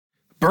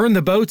Burn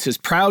the Boats is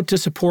proud to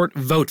support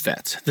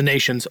VoteVets, the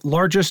nation's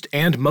largest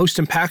and most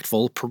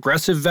impactful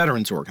progressive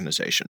veterans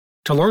organization.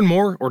 To learn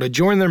more or to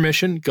join their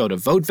mission, go to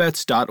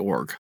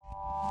votevets.org.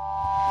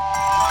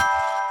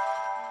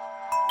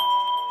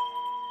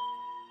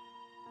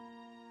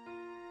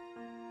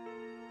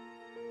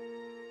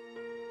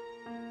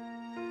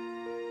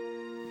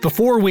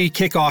 Before we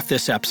kick off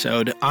this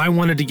episode, I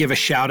wanted to give a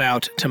shout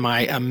out to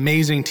my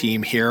amazing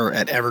team here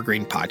at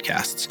Evergreen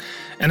Podcasts,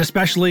 and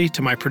especially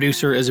to my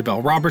producer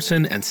Isabel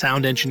Robertson and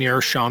sound engineer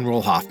Sean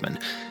Roll Hoffman.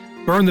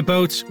 Burn the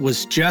Boats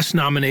was just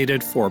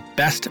nominated for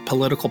Best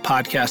Political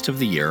Podcast of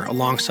the Year,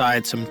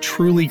 alongside some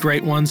truly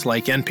great ones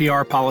like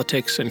NPR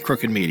Politics and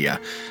Crooked Media.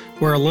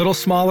 We're a little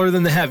smaller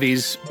than the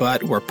heavies,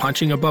 but we're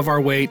punching above our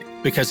weight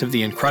because of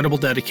the incredible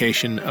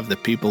dedication of the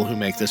people who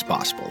make this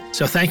possible.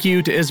 So thank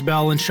you to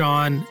Isabel and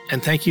Sean,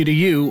 and thank you to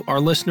you, our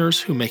listeners,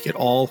 who make it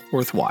all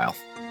worthwhile.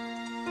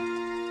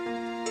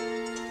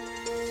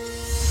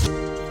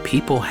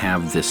 People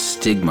have this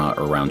stigma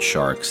around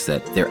sharks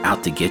that they're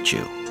out to get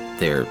you.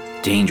 They're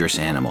dangerous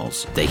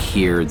animals. They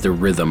hear the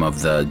rhythm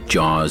of the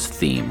Jaws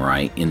theme,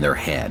 right, in their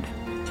head.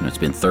 It's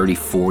been 30,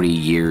 40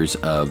 years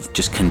of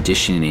just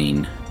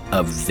conditioning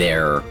of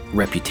their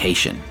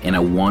reputation. And I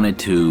wanted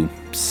to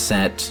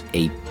set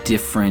a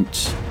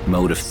different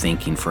mode of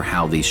thinking for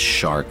how these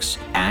sharks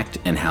act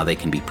and how they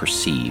can be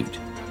perceived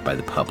by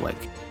the public.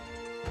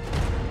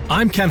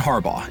 I'm Ken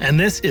Harbaugh, and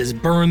this is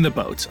Burn the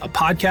Boats, a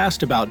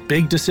podcast about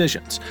big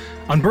decisions.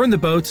 On Burn the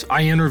Boats,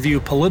 I interview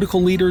political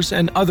leaders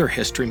and other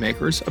history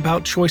makers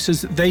about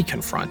choices they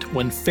confront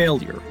when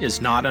failure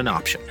is not an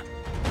option.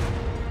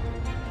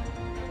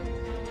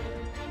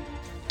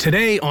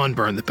 Today on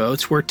Burn the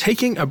Boats, we're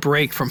taking a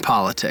break from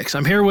politics.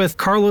 I'm here with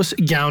Carlos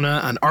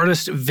Gauna, an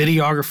artist,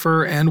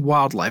 videographer, and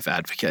wildlife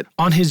advocate.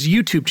 On his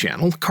YouTube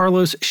channel,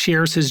 Carlos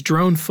shares his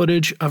drone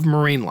footage of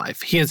marine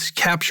life. He has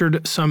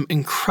captured some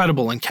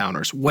incredible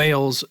encounters: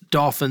 whales,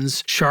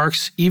 dolphins,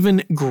 sharks,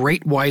 even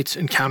great whites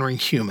encountering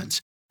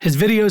humans. His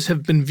videos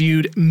have been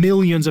viewed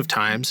millions of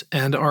times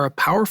and are a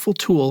powerful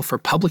tool for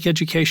public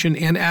education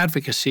and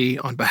advocacy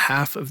on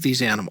behalf of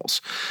these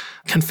animals.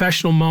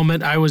 Confessional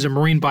moment, I was a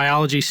marine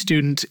biology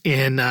student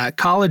in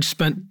college,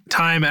 spent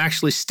time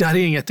actually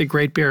studying at the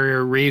Great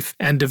Barrier Reef,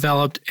 and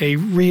developed a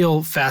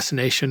real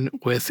fascination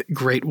with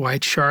great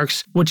white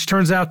sharks, which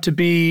turns out to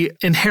be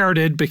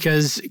inherited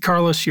because,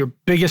 Carlos, your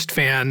biggest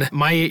fan,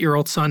 my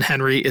 8-year-old son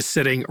Henry, is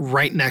sitting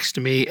right next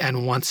to me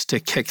and wants to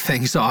kick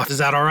things off. Is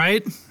that all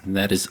right?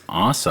 That is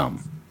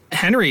awesome.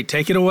 Henry,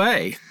 take it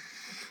away.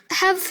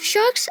 Have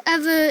sharks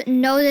ever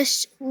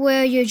noticed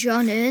where your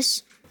drone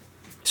is?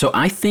 So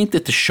I think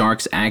that the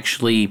sharks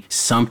actually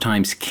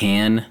sometimes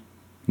can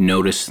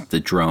notice the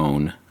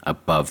drone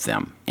above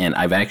them. And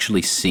I've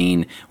actually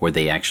seen where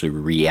they actually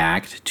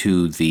react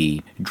to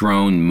the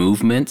drone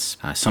movements.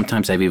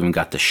 Sometimes I've even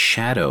got the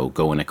shadow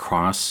going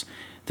across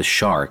the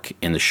shark,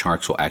 and the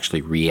sharks will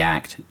actually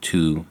react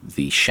to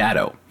the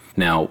shadow.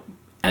 Now,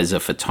 as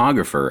a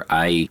photographer,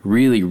 I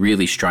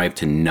really strive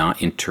to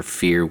not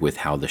interfere with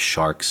how the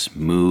sharks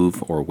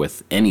move or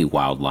with any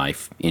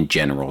wildlife in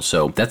general.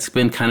 So that's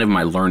been kind of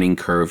my learning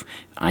curve.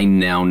 I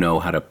now know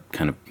how to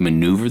kind of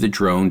maneuver the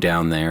drone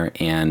down there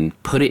and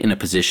put it in a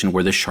position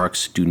where the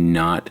sharks do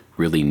not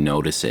really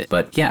notice it.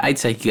 But yeah, I'd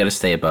say you got to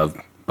stay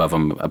above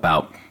them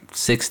about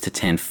 6 to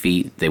 10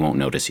 feet. They won't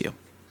notice you.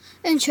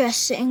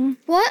 Interesting.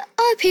 What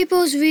are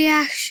people's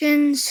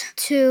reactions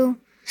to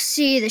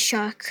see the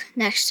shark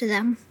next to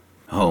them?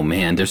 Oh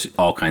man, there's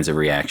all kinds of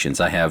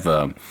reactions. I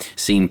have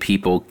seen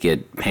people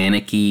get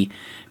panicky,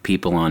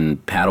 people on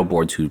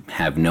paddleboards who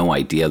have no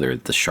idea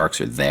the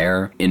sharks are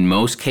there. In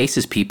most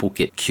cases, people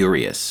get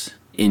curious.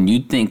 And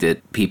you'd think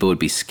that people would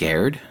be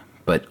scared,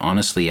 but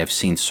honestly, I've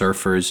seen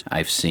surfers,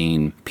 I've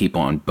seen people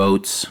on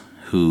boats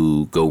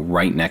who go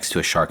right next to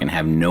a shark and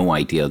have no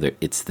idea that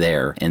it's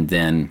there. And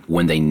then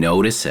when they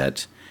notice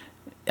it,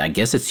 I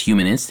guess it's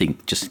human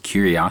instinct, just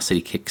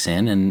curiosity kicks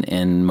in,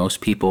 and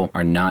most people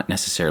are not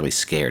necessarily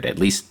scared. At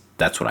least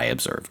that's what I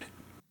observed.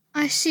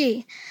 I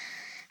see.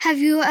 Have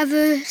you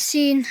ever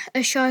seen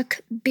a shark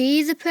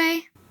be the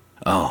prey?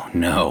 Oh,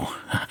 no,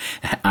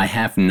 I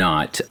have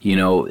not.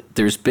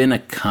 There's been a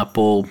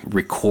couple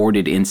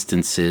recorded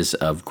instances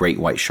of great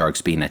white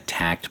sharks being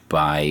attacked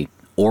by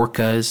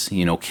orcas,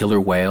 killer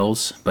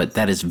whales, but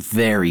that is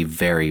very,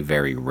 very,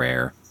 very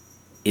rare.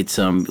 It's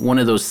one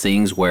of those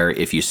things where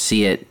if you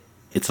see it,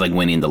 it's like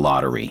winning the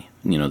lottery.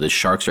 The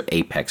sharks are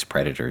apex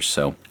predators,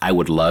 so I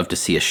would love to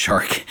see a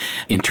shark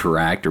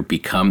interact or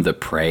become the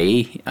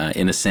prey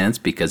in a sense,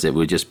 because it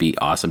would just be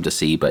awesome to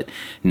see. But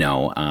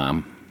no,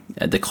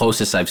 the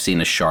closest I've seen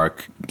a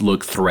shark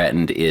look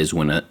threatened is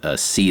when a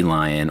sea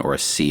lion or a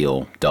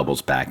seal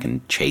doubles back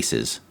and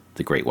chases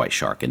the great white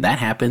shark, and that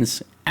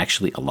happens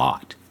actually a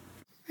lot.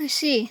 I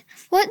see.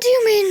 What do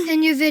you mean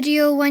in your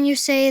video when you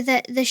say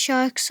that the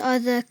sharks are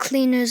the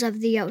cleaners of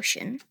the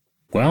ocean?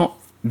 Well,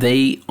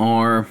 they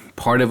are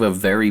part of a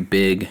very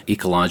big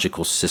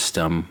ecological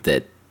system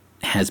that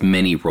has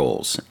many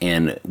roles.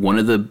 And one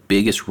of the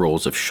biggest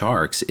roles of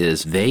sharks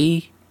is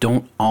they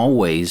don't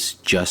always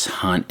just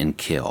hunt and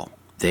kill.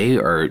 They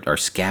are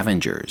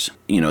scavengers.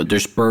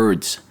 There's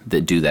birds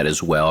that do that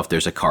as well. If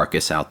there's a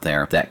carcass out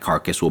there, that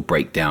carcass will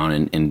break down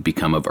and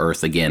become of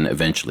earth again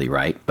eventually,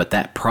 right? But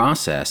that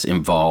process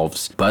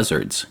involves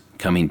buzzards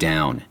coming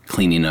down,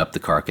 cleaning up the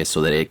carcass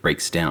so that it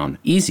breaks down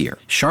easier.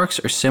 Sharks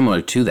are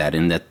similar to that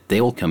in that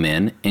they will come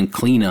in and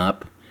clean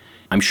up.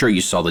 I'm sure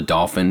you saw the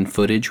dolphin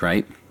footage,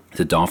 right?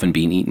 The dolphin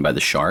being eaten by the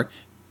shark.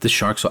 The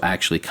sharks will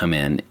actually come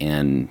in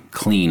and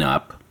clean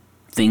up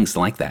things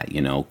like that,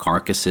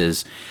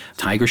 carcasses.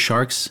 Tiger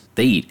sharks,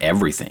 they eat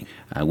everything.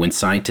 When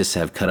scientists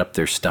have cut up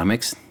their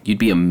stomachs, you'd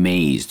be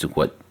amazed at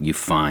what you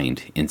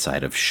find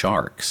inside of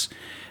sharks,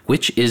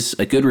 which is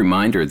a good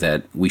reminder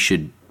that we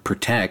should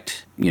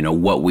protect,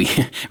 what we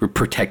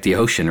protect the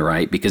ocean,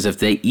 right? Because if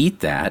they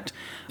eat that,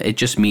 it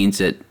just means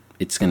that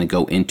it's going to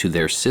go into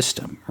their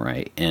system,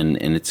 right? And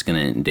it's going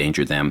to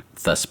endanger them,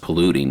 thus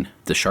polluting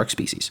the shark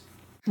species.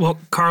 Well,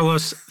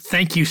 Carlos,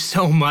 thank you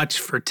so much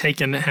for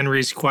taking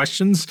Henry's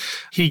questions.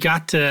 He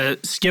got to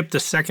skip the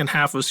second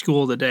half of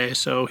school today,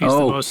 so he's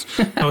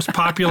the most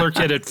popular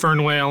kid at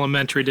Fernway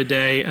Elementary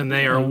today, and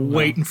they are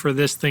waiting for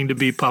this thing to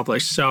be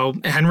published. So,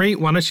 Henry,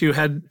 why don't you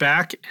head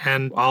back,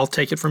 and I'll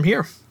take it from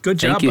here. Good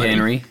job, Thank you, buddy.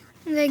 Henry.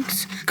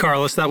 Thanks.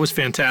 Carlos, that was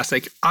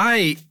fantastic.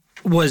 I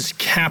was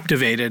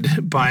captivated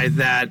by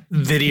that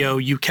video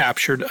you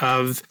captured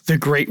of the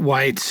great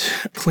whites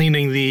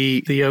cleaning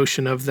the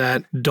ocean of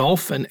that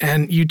dolphin.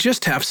 And you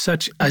just have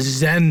such a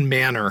zen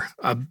manner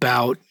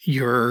about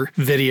your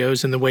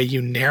videos and the way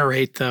you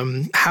narrate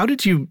them. How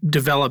did you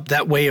develop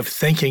that way of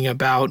thinking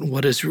about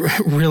what is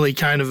really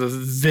kind of a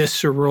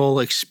visceral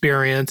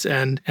experience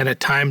and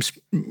at times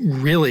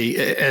really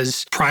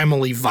as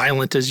primally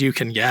violent as you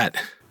can get?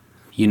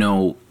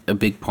 A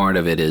big part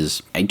of it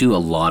is I do a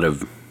lot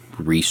of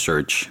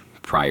research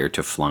prior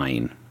to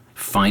flying.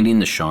 Finding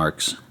the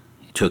sharks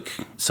took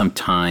some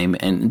time,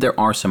 and there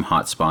are some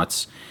hot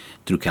spots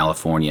through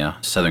California,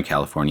 Southern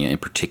California in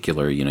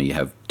particular. You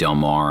have Del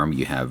Mar,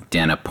 you have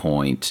Dana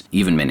Point,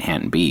 even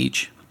Manhattan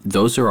Beach.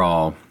 Those are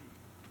all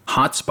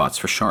hot spots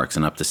for sharks,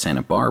 and up to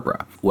Santa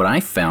Barbara. What I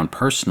found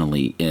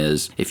personally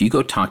is if you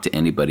go talk to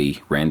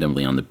anybody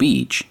randomly on the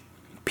beach,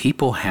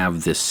 people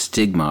have this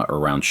stigma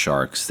around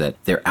sharks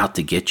that they're out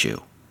to get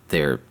you.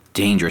 They're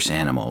dangerous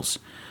animals.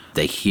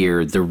 They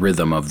hear the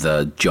rhythm of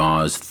the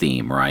Jaws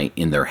theme, right,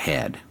 in their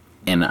head.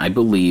 And I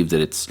believe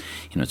that it's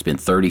been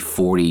 30,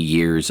 40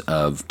 years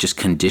of just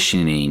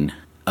conditioning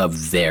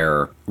of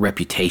their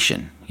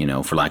reputation,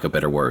 for lack of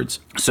better words.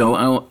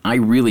 So I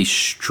really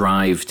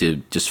strive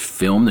to just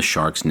film the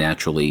sharks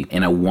naturally,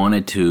 and I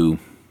wanted to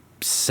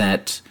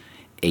set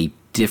a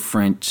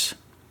different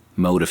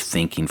mode of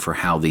thinking for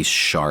how these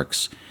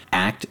sharks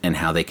act and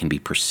how they can be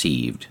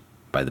perceived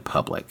by the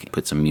public.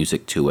 Put some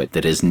music to it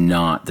that is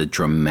not the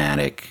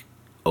dramatic,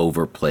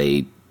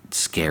 overplayed,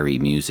 scary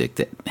music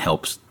that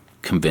helps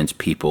convince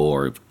people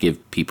or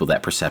give people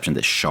that perception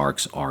that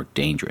sharks are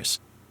dangerous.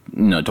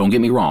 No, don't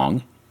get me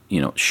wrong.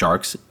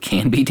 Sharks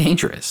can be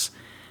dangerous,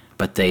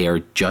 but they are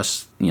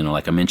just,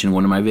 like I mentioned in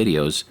one of my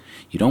videos,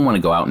 you don't want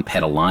to go out and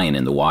pet a lion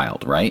in the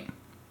wild, right?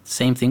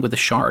 Same thing with a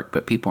shark,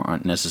 but people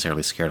aren't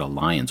necessarily scared of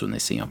lions when they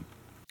see them.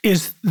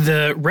 Is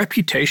the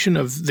reputation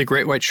of the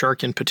great white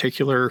shark in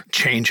particular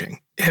changing?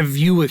 Have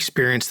you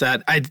experienced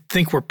that? I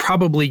think we're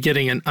probably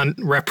getting an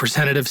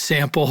unrepresentative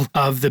sample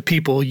of the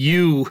people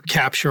you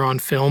capture on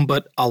film,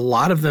 but a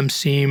lot of them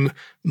seem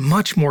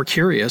much more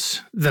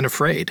curious than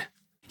afraid.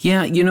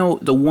 Yeah,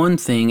 the one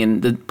thing,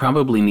 and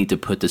probably need to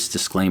put this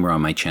disclaimer on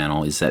my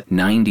channel, is that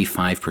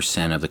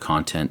 95% of the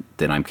content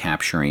that I'm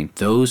capturing,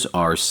 those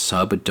are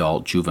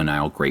subadult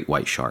juvenile great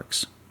white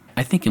sharks.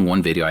 I think in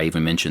one video I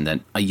even mentioned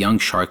that a young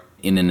shark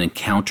in an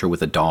encounter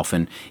with a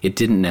dolphin, it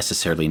didn't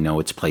necessarily know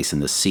its place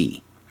in the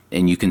sea.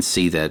 And you can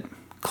see that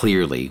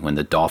clearly when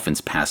the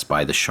dolphins pass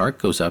by, the shark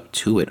goes up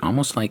to it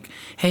almost like,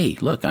 hey,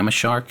 look, I'm a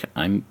shark,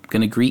 I'm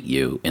going to greet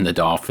you. And the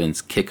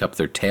dolphins kick up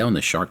their tail and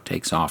the shark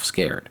takes off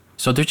scared.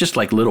 So they're just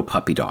like little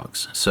puppy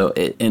dogs.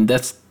 And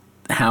that's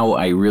how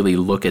I really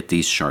look at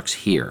these sharks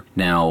here.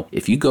 Now,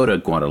 if you go to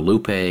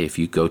Guadalupe, if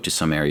you go to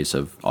some areas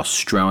of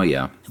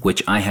Australia,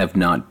 which I have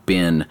not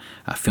been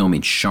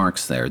filming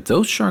sharks there,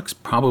 those sharks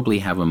probably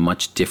have a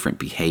much different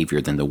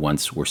behavior than the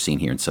ones we're seeing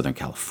here in Southern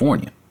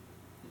California.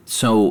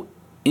 So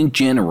in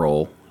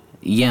general,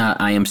 yeah,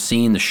 I am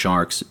seeing the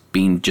sharks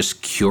being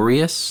just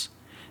curious.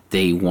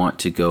 They want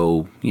to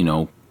go,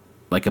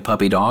 like a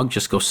puppy dog,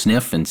 just go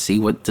sniff and see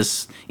what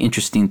this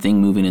interesting thing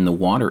moving in the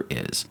water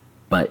is.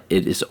 But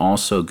it is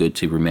also good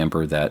to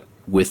remember that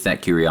with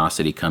that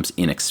curiosity comes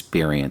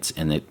inexperience,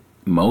 and that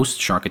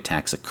most shark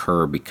attacks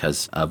occur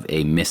because of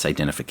a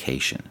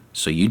misidentification.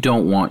 So you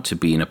don't want to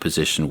be in a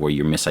position where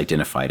you're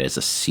misidentified as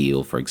a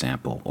seal, for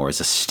example, or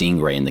as a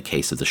stingray in the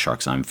case of the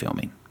sharks I'm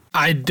filming.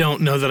 I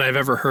don't know that I've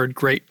ever heard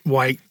great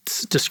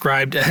whites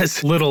described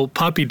as little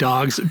puppy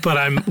dogs, but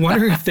I'm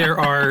wondering if there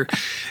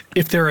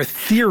are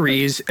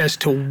theories as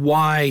to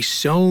why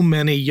so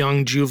many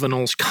young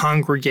juveniles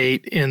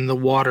congregate in the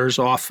waters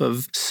off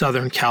of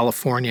Southern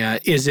California.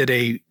 Is it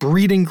a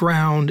breeding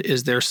ground?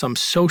 Is there some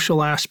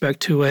social aspect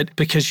to it?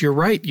 Because you're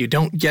right, you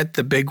don't get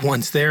the big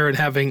ones there, and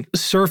having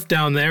surfed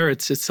down there,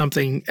 it's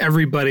something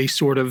everybody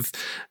sort of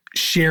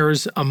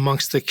shares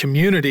amongst the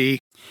community.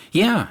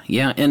 Yeah,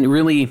 and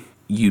really,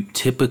 you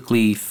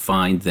typically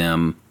find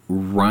them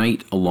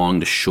right along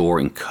the shore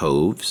in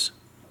coves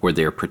where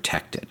they're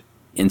protected.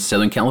 In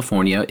Southern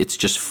California, it's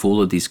just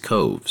full of these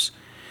coves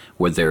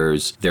where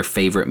there's their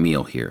favorite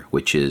meal here,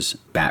 which is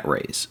bat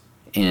rays.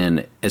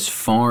 And as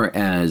far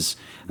as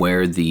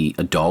where the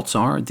adults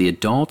are, the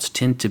adults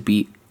tend to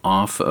be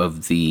off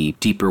of the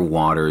deeper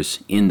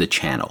waters in the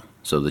channel.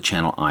 So the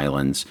Channel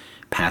Islands,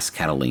 past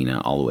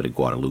Catalina, all the way to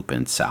Guadalupe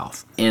and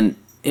south. And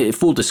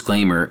full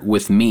disclaimer,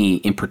 with me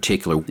in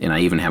particular, and I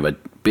even have a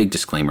big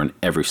disclaimer in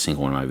every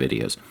single one of my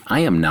videos,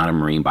 I am not a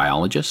marine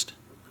biologist.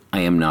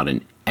 I am not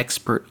an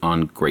expert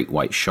on great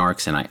white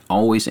sharks, and I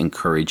always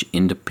encourage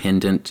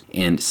independent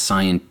and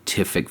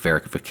scientific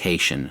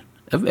verification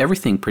of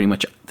everything pretty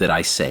much that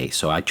I say.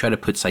 So I try to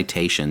put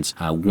citations.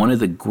 One of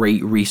the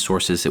great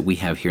resources that we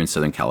have here in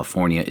Southern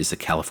California is the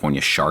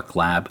California Shark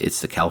Lab.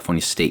 It's the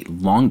California State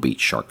Long Beach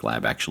Shark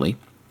Lab, actually.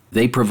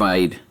 They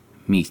provide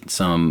me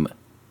some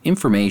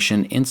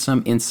information and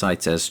some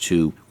insights as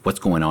to what's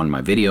going on in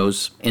my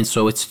videos. And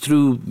so it's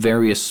through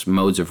various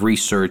modes of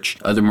research,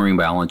 other marine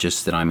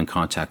biologists that I'm in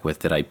contact with,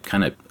 that I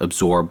kind of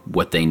absorb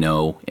what they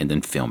know and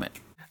then film it.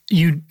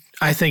 You,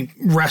 I think,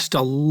 rest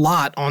a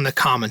lot on the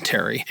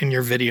commentary in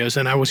your videos.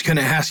 And I was going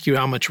to ask you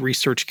how much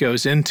research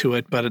goes into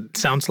it, but it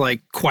sounds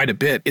like quite a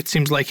bit. It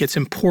seems like it's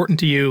important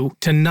to you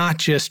to not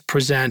just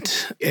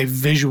present a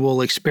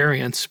visual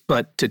experience,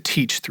 but to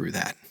teach through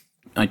that.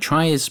 I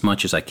try as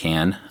much as I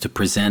can to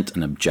present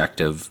an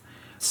objective,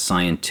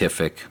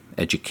 scientific,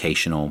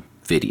 educational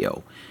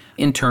video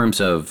in terms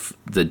of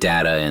the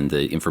data and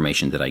the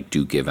information that I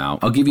do give out.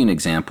 I'll give you an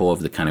example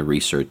of the kind of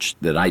research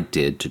that I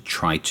did to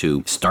try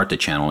to start the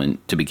channel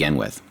and to begin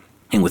with.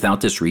 And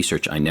without this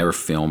research, I never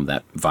filmed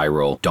that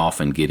viral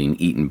dolphin getting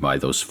eaten by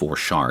those 4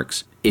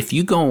 sharks. If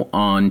you go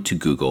on to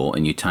Google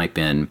and you type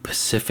in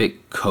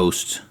Pacific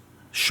Coast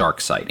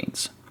shark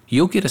sightings,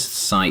 you'll get a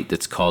site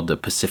that's called the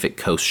Pacific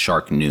Coast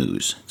Shark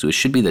News. So it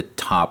should be the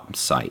top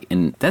site.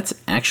 And that's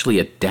actually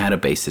a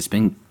database that's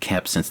been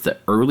kept since the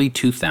early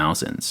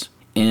 2000s.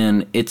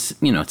 And it's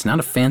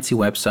not a fancy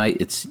website.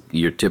 It's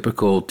your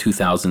typical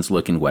 2000s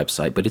looking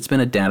website, but it's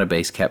been a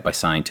database kept by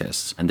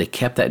scientists. And they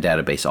kept that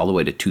database all the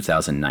way to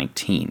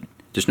 2019.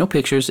 There's no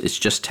pictures, it's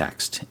just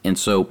text. And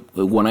so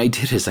what I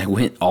did is I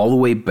went all the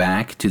way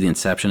back to the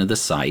inception of the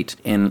site,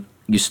 and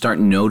you start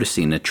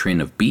noticing a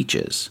trend of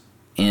beaches.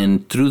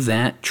 And through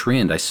that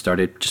trend, I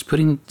started just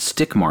putting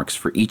stick marks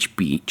for each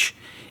beach.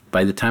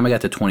 By the time I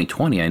got to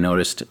 2020, I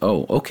noticed,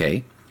 oh,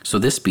 okay, so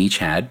this beach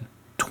had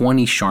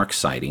 20 shark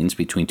sightings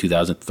between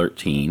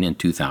 2013 and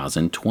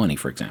 2020,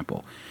 for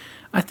example.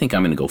 I think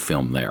I'm going to go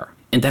film there.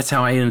 And that's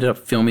how I ended up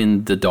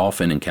filming the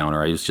dolphin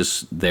encounter. I was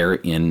just there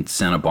in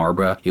Santa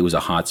Barbara. It was a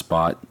hot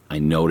spot. I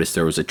noticed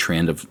there was a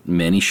trend of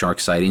many shark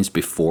sightings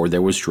before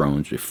there was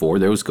drones, before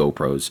there was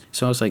GoPros.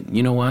 So I was like,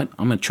 you know what?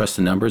 I'm going to trust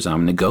the numbers. I'm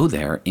going to go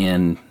there.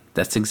 And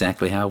that's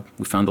exactly how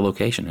we found the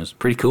location. It was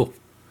pretty cool.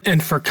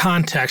 And for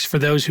context, for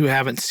those who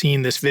haven't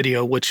seen this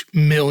video, which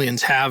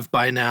millions have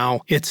by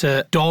now, it's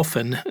a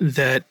dolphin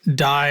that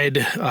died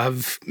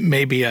of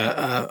maybe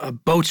a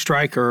boat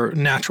strike or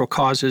natural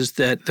causes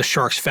that the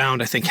sharks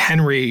found. I think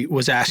Henry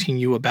was asking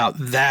you about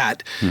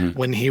that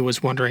when he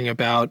was wondering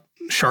about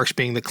sharks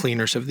being the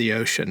cleaners of the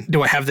ocean.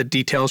 Do I have the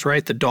details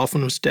right? The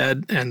dolphin was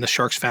dead and the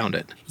sharks found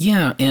it.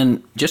 Yeah,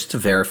 and just to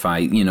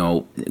verify,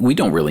 we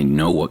don't really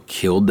know what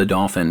killed the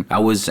dolphin. I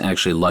was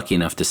actually lucky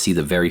enough to see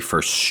the very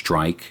first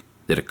strike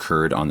that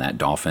occurred on that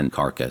dolphin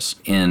carcass.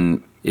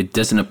 And it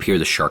doesn't appear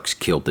the sharks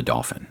killed the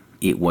dolphin.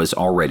 It was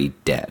already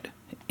dead.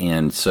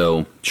 And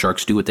so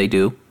sharks do what they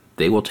do.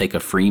 They will take a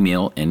free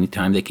meal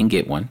anytime they can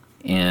get one.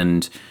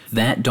 And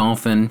that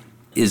dolphin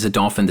is a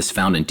dolphin that's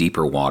found in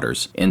deeper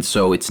waters. And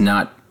so it's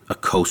not a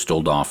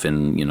coastal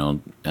dolphin,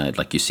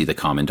 like you see the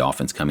common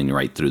dolphins coming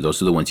right through.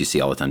 Those are the ones you see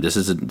all the time. This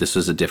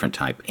is a different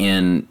type.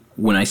 And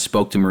when I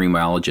spoke to marine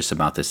biologists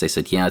about this, they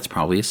said, yeah, it's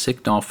probably a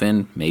sick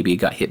dolphin. Maybe it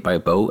got hit by a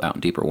boat out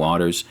in deeper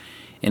waters.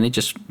 And it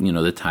just,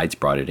 the tides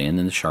brought it in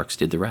and the sharks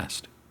did the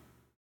rest.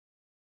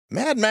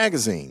 Mad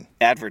Magazine.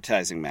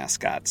 Advertising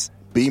mascots.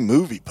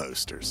 B-movie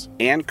posters.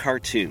 And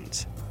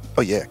cartoons.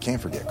 Oh yeah, can't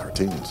forget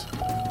cartoons.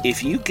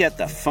 If you get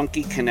the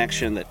funky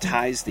connection that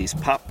ties these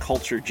pop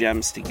culture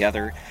gems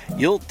together,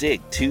 you'll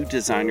dig 2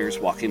 designers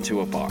walk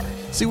into a bar.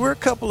 See, we're a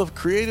couple of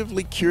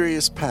creatively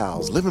curious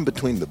pals living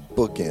between the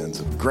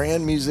bookends of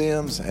grand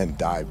museums and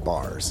dive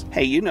bars.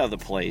 Hey, you know the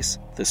place,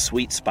 the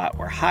sweet spot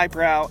where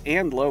highbrow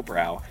and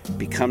lowbrow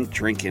become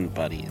drinking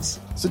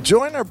buddies. So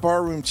join our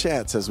barroom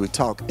chats as we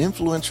talk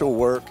influential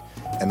work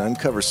and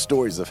uncover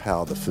stories of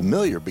how the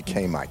familiar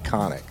became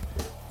iconic.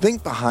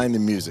 Think behind the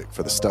music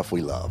for the stuff we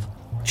love.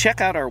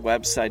 Check out our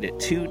website at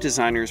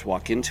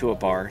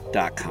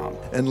twodesignerswalkintoabar.com.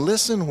 And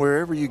listen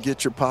wherever you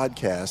get your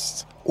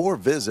podcasts or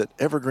visit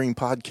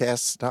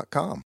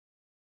evergreenpodcasts.com.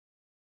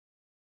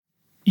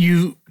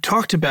 You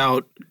talked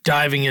about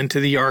diving into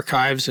the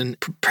archives and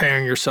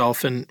preparing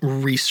yourself and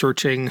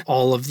researching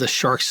all of the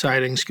shark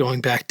sightings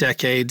going back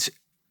decades.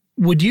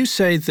 Would you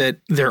say that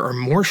there are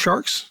more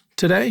sharks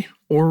today,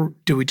 or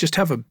do we just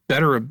have a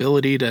better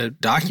ability to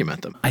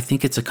document them? I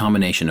think it's a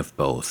combination of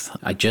both.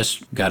 I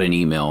just got an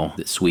email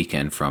this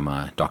weekend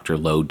from Dr.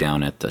 Lowe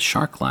down at the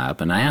Shark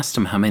Lab, and I asked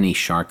him how many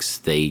sharks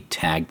they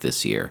tagged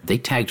this year. They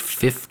tagged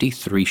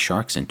 53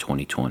 sharks in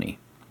 2020.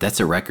 That's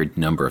a record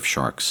number of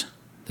sharks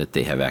that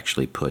they have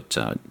actually put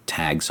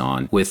tags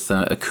on with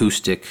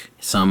acoustic,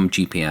 some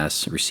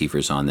GPS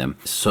receivers on them.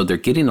 So they're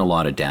getting a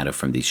lot of data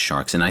from these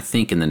sharks. And I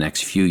think in the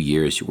next few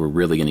years, we're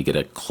really going to get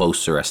a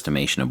closer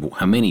estimation of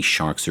how many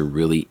sharks there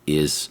really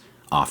is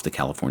off the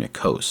California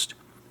coast.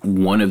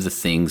 One of the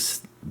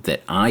things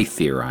that I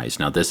theorize,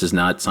 now this is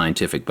not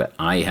scientific, but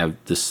I have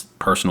this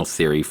personal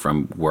theory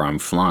from where I'm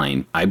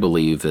flying. I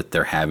believe that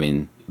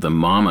the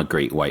mama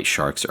great white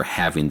sharks are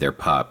having their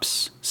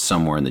pups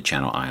somewhere in the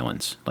Channel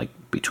Islands, like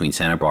between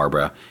Santa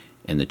Barbara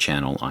and the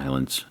Channel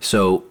Islands.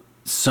 So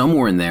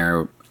somewhere in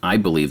there, I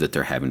believe that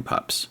they're having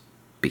pups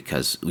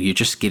because you're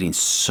just getting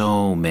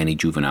so many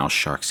juvenile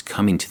sharks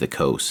coming to the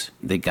coast.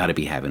 They got to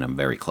be having them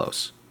very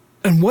close.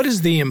 And what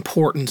is the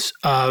importance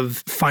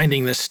of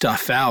finding this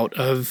stuff out,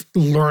 of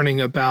learning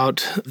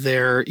about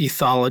their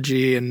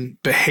ethology and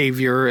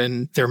behavior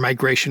and their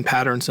migration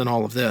patterns and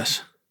all of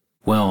this?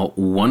 Well,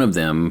 one of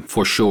them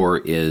for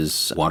sure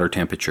is water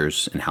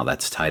temperatures and how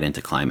that's tied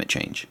into climate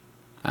change.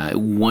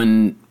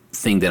 One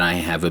thing that I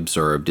have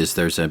observed is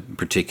there's a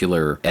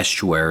particular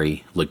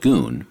estuary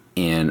lagoon,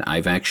 and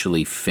I've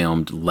actually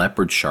filmed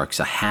leopard sharks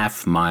a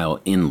half-mile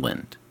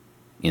inland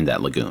in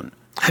that lagoon.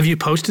 Have you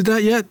posted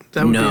that yet?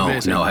 That would be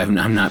amazing. No, I've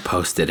not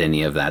posted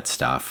any of that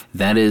stuff.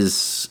 That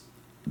is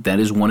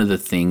one of the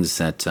things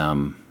that,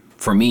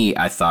 for me,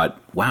 I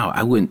thought, wow,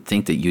 I wouldn't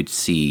think that you'd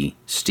see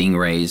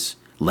stingrays,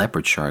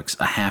 leopard sharks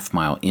a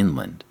half-mile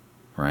inland,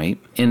 right?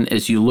 And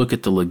as you look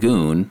at the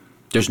lagoon,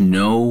 there's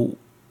no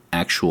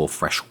actual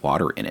fresh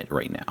water in it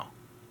right now.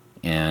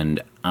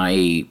 And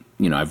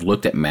I've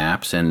looked at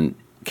maps, and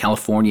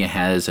California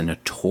has a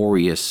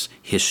notorious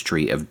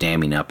history of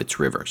damming up its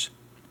rivers.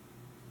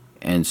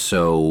 And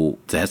so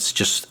that's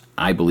just,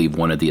 I believe,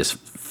 one of the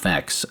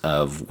effects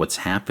of what's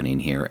happening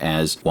here.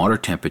 As water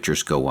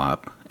temperatures go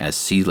up, as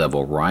sea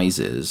level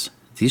rises,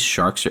 these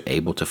sharks are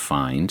able to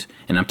find,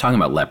 and I'm talking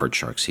about leopard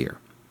sharks here,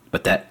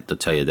 but that, to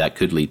tell you, that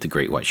could lead to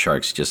great white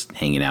sharks just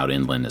hanging out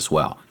inland as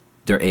well.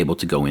 They're able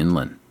to go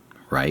inland.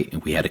 Right?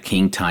 And we had a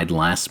king tide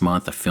last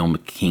month. I filmed a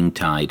king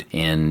tide,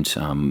 and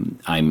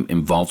I'm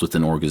involved with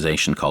an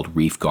organization called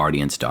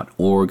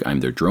reefguardians.org.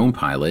 I'm their drone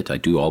pilot. I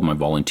do all my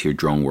volunteer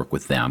drone work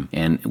with them.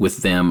 And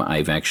with them,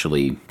 I've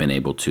actually been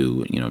able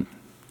to,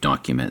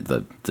 document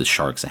the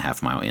sharks a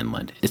half-mile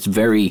inland. It's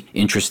very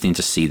interesting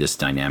to see this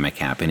dynamic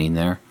happening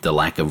there. The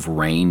lack of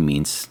rain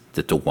means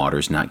that the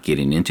water's not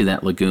getting into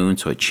that lagoon,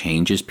 so it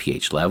changes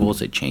pH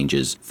levels. It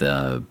changes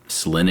the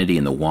salinity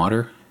in the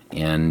water.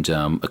 And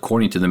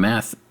according to the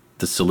math,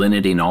 the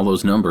salinity and all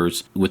those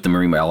numbers with the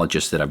marine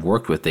biologists that I've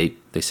worked with, they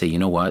say, you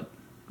know what?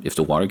 If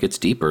the water gets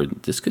deeper,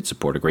 this could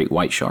support a great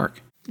white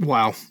shark.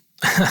 Wow.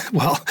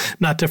 Well,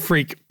 not to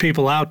freak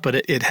people out, but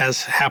it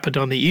has happened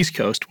on the East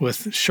Coast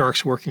with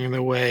sharks working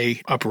their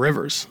way up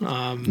rivers.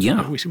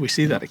 We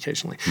see that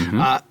occasionally.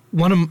 Mm-hmm.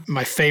 One of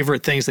my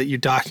favorite things that you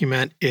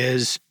document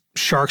is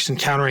sharks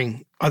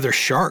encountering other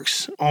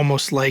sharks,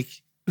 almost like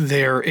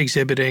they're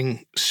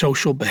exhibiting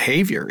social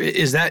behavior.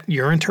 Is that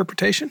your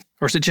interpretation,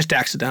 or is it just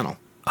accidental?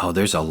 Oh,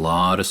 there's a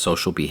lot of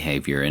social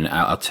behavior. And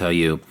I'll tell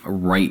you,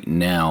 right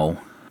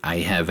now, I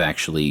have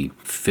actually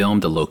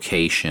filmed a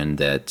location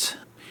that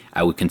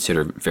I would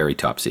consider very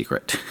top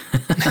secret.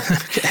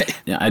 Okay.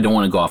 Now, I don't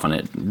want to go off on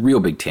a real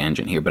big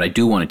tangent here, but I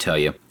do want to tell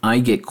you, I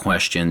get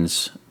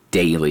questions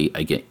daily.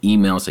 I get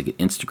emails. I get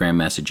Instagram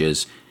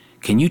messages.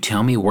 Can you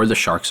tell me where the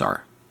sharks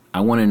are? I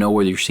want to know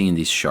where you're seeing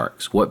these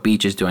sharks. What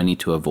beaches do I need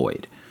to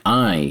avoid?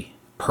 I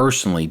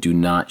personally do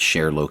not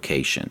share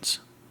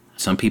locations.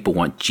 Some people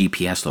want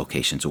GPS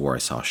locations of where I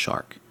saw a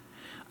shark.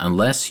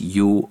 Unless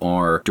you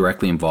are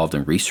directly involved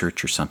in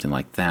research or something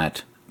like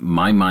that,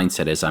 my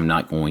mindset is I'm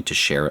not going to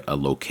share a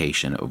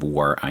location of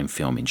where I'm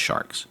filming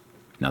sharks.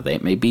 Now,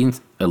 that may be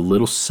a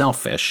little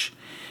selfish,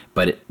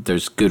 but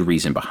there's good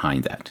reason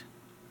behind that.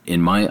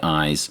 In my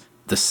eyes,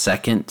 the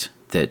second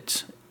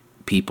that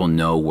people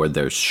know where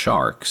there's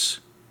sharks,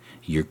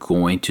 you're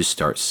going to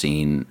start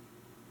seeing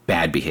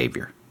bad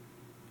behavior.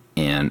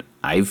 And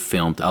I've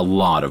filmed a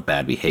lot of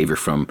bad behavior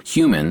from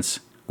humans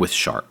with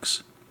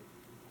sharks.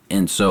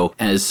 And so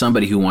as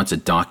somebody who wants to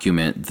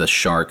document the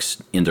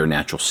sharks in their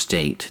natural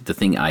state, the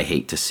thing I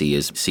hate to see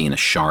is seeing a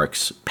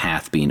shark's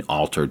path being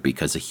altered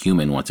because a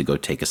human wants to go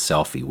take a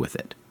selfie with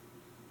it.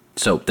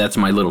 So that's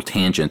my little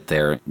tangent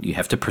there. You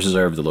have to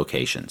preserve the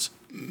locations.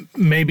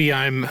 Maybe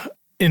I'm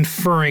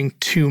inferring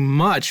too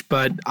much,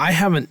 but I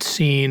haven't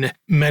seen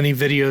many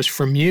videos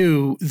from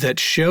you that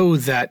show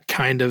that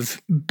kind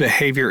of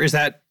behavior. Is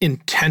that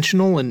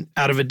intentional and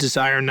out of a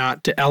desire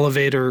not to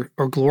elevate or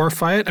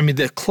glorify it? I mean,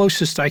 the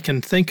closest I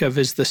can think of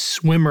is the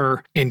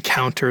swimmer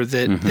encounter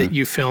that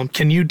you filmed.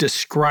 Can you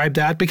describe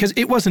that? Because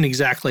it wasn't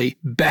exactly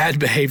bad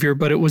behavior,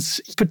 but it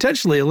was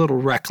potentially a little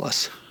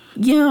reckless.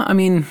 Yeah, I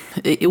mean,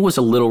 it was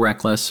a little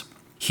reckless.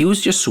 He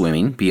was just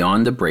swimming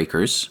beyond the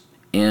breakers,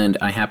 and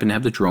I happened to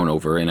have the drone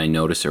over, and I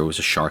noticed there was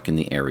a shark in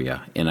the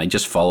area, and I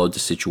just followed the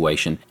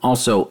situation.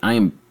 Also, I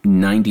am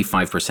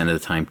 95% of the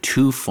time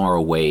too far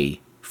away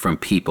from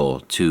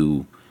people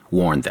to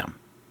warn them.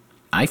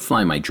 I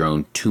fly my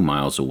drone 2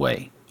 miles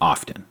away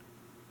often,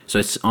 so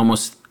it's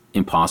almost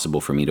impossible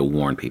for me to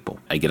warn people.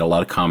 I get a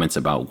lot of comments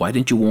about, why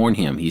didn't you warn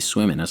him? He's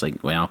swimming. I was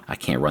like, well, I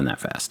can't run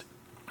that fast,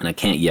 and I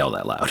can't yell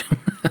that loud.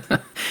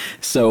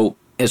 So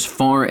as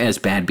far as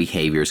bad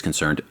behavior is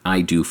concerned,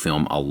 I do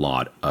film a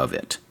lot of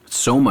it.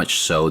 So much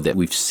so that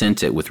we've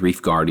sent it with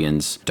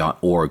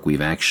reefguardians.org.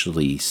 We've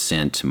actually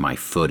sent my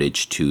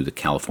footage to the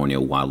California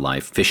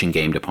Wildlife Fish and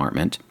Game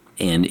Department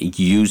and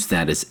used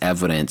that as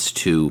evidence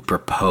to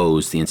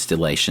propose the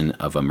installation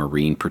of a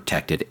marine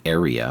protected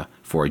area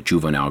for a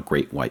juvenile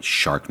great white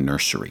shark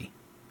nursery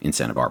in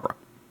Santa Barbara.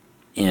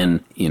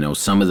 And,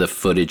 some of the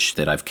footage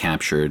that I've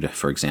captured,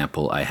 for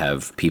example, I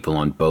have people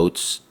on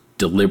boats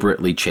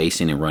deliberately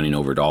chasing and running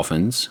over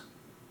dolphins.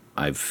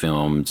 I've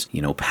filmed,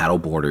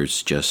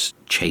 paddleboarders just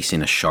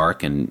chasing a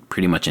shark and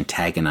pretty much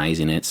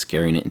antagonizing it,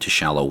 scaring it into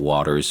shallow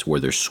waters where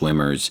there's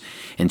swimmers,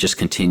 and just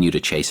continue to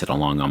chase it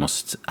along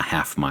almost a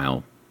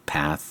half-mile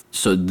path.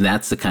 So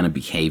that's the kind of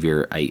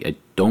behavior. I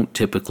don't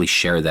typically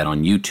share that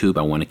on YouTube.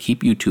 I want to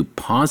keep YouTube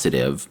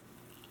positive.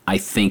 I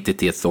think that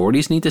the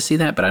authorities need to see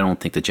that, but I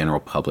don't think the general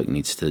public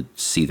needs to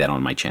see that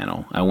on my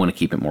channel. I want to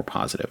keep it more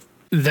positive.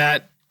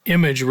 That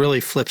image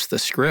really flips the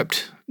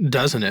script,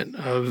 doesn't it,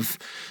 of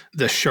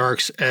the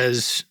sharks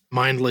as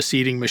mindless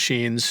eating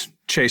machines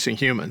chasing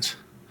humans.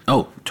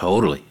 Oh,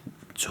 totally.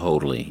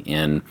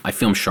 And I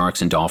film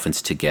sharks and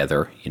dolphins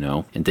together,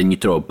 and then you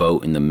throw a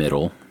boat in the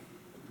middle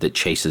that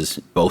chases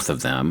both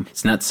of them.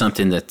 It's not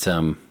something that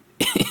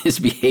is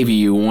behavior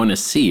you want to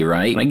see,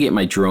 right? When I get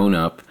my drone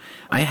up,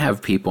 I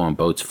have people on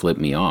boats flip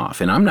me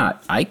off, and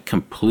I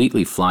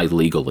completely fly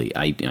legally.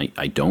 I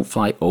don't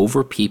fly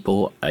over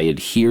people. I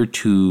adhere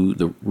to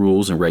the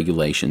rules and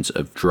regulations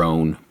of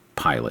drone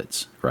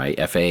pilots, right?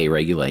 FAA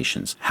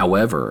regulations.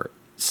 However,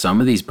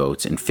 some of these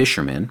boats and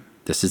fishermen,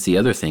 this is the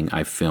other thing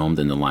I've filmed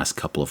in the last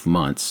couple of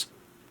months,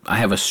 I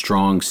have a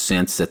strong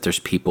sense that there's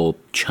people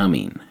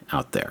chumming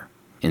out there.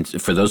 And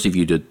for those of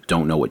you that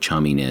don't know what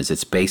chumming is,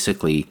 it's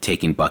basically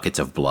taking buckets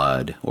of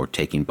blood or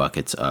taking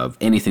buckets of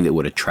anything that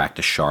would attract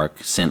a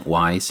shark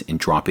scent-wise and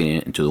dropping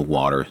it into the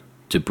water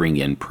to bring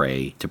in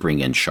prey, to bring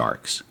in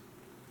sharks.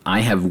 I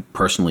have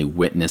personally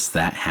witnessed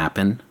that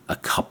happen a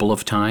couple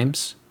of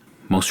times.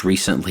 Most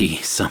recently,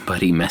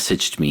 somebody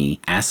messaged me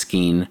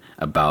asking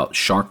about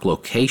shark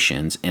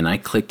locations, and I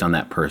clicked on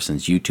that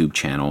person's YouTube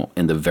channel,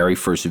 and the very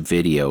first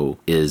video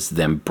is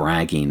them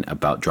bragging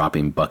about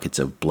dropping buckets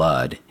of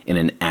blood in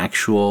an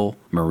actual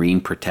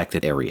marine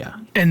protected area.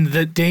 And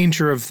the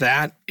danger of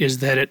that is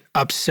that it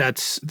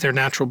upsets their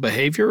natural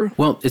behavior?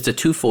 Well, it's a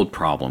twofold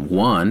problem.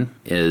 One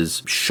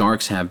is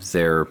sharks have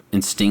their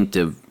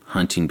instinctive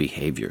hunting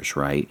behaviors,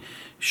 right?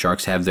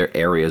 Sharks have their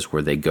areas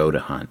where they go to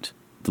hunt.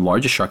 The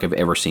largest shark I've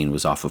ever seen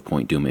was off of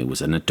Point Dume. It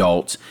was an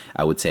adult,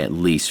 I would say at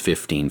least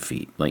 15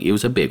 feet. Like, it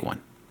was a big one.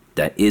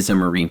 That is a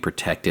marine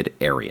protected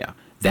area.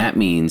 That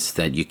means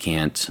that you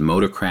can't,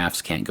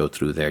 motorcrafts can't go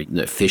through there.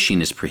 The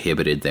fishing is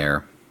prohibited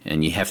there.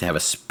 And you have to have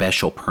a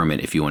special permit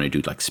if you want to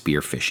do like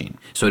spear fishing.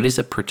 So it is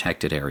a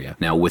protected area.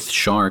 Now with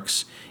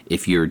sharks,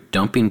 if you're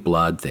dumping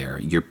blood there,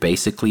 you're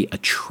basically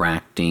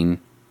attracting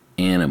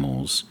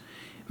animals,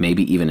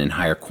 maybe even in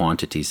higher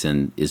quantities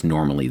than is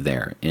normally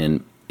there.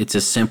 And it's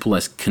as simple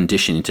as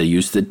conditioning, to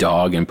use the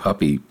dog and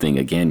puppy thing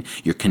again.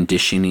 You're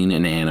conditioning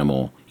an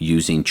animal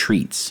using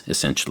treats,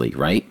 essentially,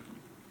 right?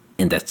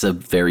 And that's a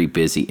very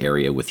busy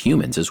area with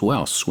humans as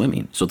well,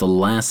 swimming. So the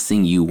last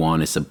thing you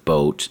want is a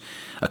boat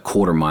a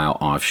quarter mile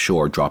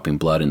offshore dropping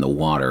blood in the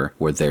water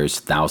where there's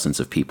thousands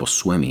of people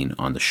swimming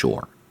on the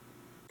shore.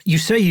 You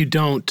say you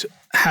don't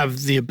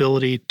have the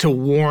ability to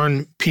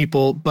warn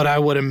people, but I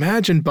would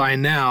imagine by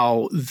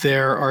now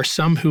there are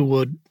some who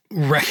would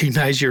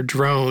recognize your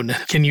drone.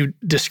 Can you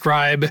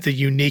describe the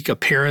unique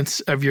appearance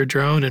of your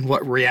drone and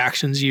what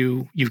reactions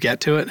you get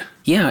to it?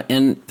 Yeah,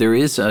 and there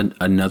is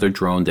another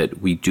drone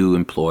that we do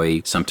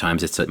employ.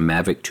 Sometimes it's a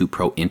Mavic 2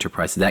 Pro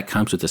Enterprise. That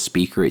comes with a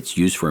speaker. It's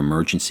used for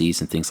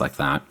emergencies and things like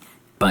that.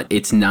 But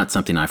it's not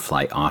something I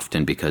fly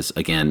often because,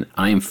 again,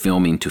 I am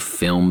filming to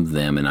film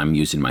them, and I'm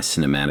using my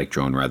cinematic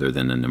drone rather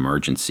than an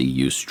emergency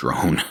use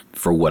drone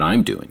for what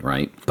I'm doing,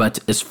 right? But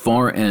as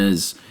far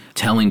as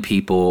telling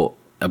people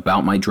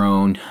about my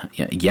drone,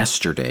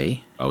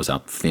 yesterday I was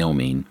out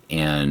filming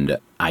and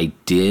I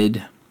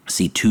did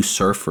see two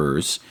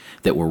surfers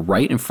that were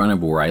right in front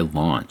of where I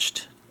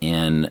launched.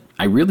 And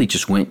I really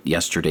just went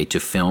yesterday to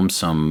film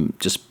some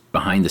just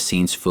behind the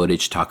scenes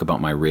footage, talk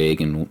about my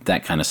rig and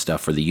that kind of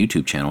stuff for the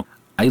YouTube channel.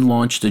 I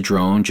launched a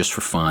drone just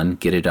for fun,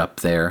 get it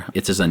up there.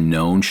 It's a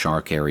known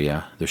shark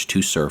area. There's 2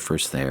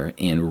 surfers there.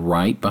 And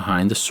right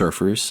behind the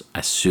surfers,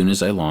 as soon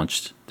as I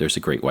launched, there's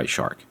a great white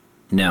shark.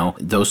 Now,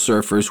 those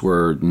surfers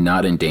were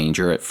not in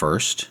danger at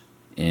first.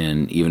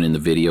 And even in the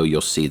video, you'll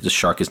see the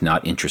shark is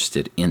not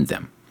interested in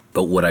them.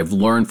 But what I've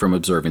learned from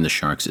observing the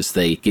sharks is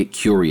they get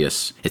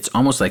curious. It's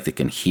almost like they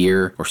can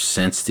hear or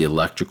sense the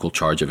electrical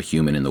charge of a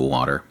human in the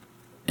water.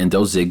 And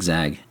they'll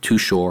zigzag to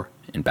shore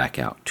and back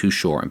out, to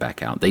shore and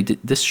back out.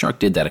 This shark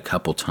did that a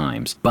couple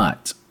times,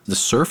 but the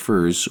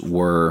surfers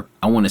were,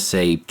 I want to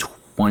say,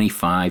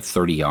 25,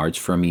 30 yards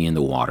from me in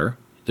the water.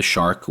 The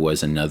shark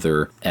was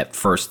another, at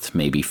first,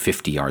 maybe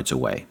 50 yards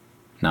away.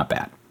 Not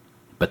bad.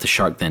 But the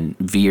shark then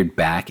veered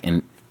back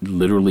and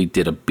literally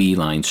did a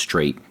beeline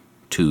straight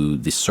to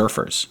the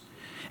surfers.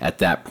 At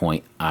that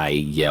point, I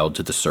yelled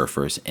to the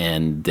surfers,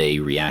 and they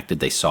reacted.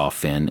 They saw a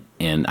fin,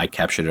 and I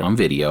captured it on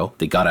video.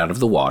 They got out of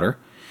the water.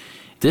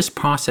 This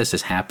process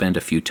has happened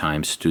a few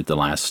times through the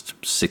last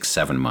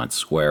 6-7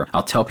 months, where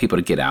I'll tell people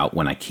to get out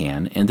when I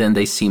can, and then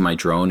they see my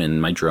drone,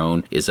 and my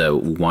drone is a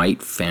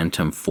white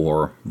Phantom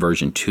 4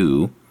 version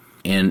 2,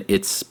 and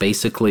it's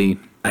basically,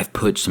 I've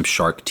put some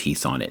shark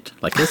teeth on it.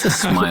 Like, it's a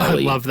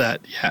smiley. I love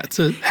that. Yeah, it's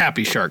a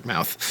happy shark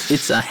mouth.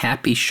 It's a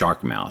happy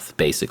shark mouth,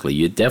 basically.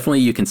 You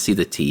can see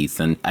the teeth,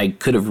 and I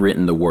could have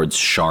written the words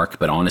shark,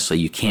 but honestly,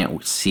 you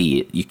can't see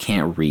it. You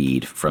can't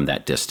read from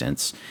that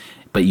distance.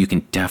 But you can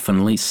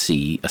definitely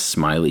see a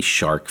smiley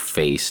shark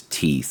face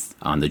teeth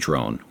on the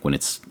drone when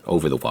it's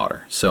over the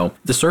water. So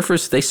the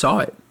surfers, they saw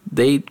it.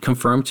 They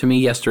confirmed to me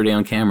yesterday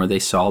on camera, they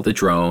saw the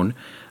drone.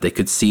 They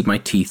could see my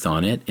teeth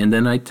on it. And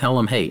then I tell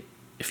them, hey,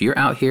 if you're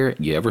out here,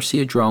 you ever see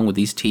a drone with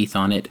these teeth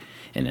on it,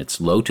 and it's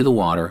low to the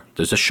water,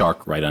 there's a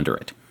shark right under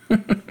it.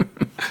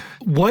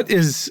 What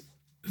is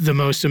the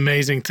most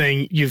amazing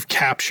thing you've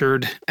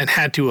captured and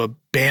had to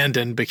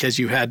abandon because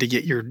you had to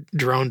get your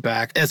drone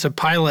back? As a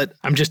pilot,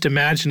 I'm just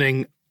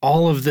imagining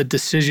all of the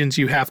decisions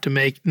you have to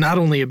make, not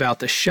only about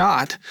the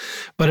shot,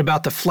 but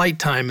about the flight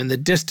time and the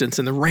distance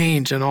and the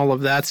range and all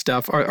of that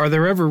stuff. Are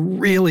there ever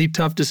really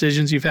tough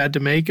decisions you've had to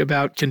make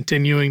about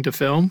continuing to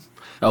film?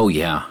 Oh,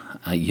 yeah.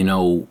 I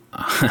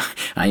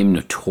am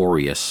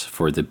notorious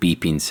for the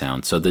beeping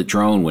sound. So the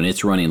drone, when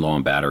it's running low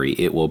on battery,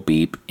 it will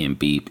beep and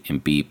beep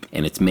and beep,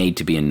 and it's made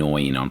to be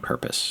annoying on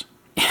purpose.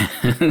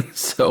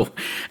 So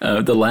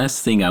the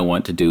last thing I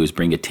want to do is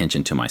bring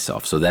attention to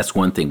myself. So that's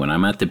one thing. When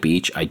I'm at the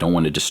beach, I don't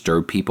want to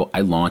disturb people.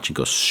 I launch and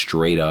go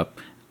straight up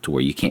to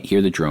where you can't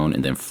hear the drone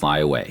and then fly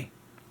away.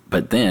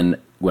 But then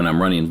when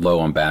I'm running low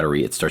on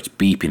battery, it starts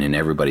beeping and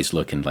everybody's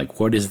looking like,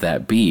 what is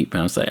that beep?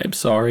 And I was like, I'm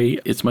sorry,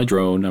 it's my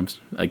drone.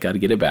 I got to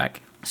get it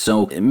back.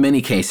 So in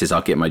many cases,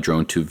 I'll get my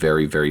drone to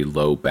very, very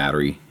low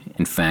battery.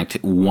 In fact,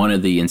 one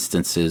of the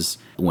instances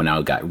when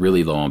I got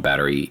really low on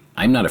battery,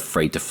 I'm not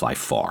afraid to fly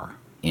far.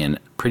 And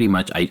pretty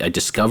much I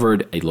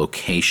discovered a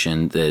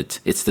location that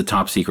it's the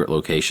top secret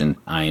location.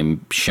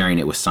 I'm sharing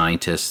it with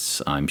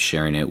scientists. I'm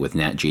sharing it with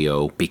Nat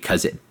Geo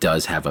because it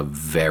does have a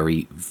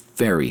very,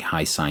 very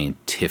high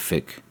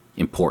scientific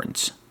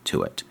importance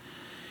to it.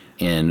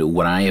 And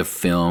what I have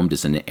filmed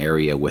is an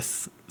area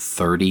with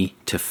 30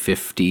 to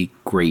 50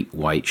 great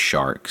white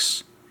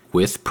sharks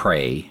with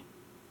prey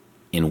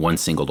in one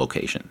single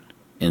location.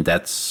 And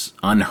that's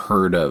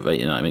unheard of.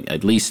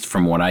 At least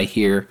from what I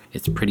hear,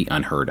 it's pretty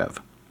unheard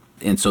of.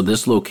 And so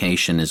this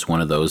location is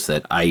one of those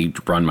that I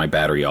run my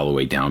battery all the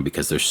way down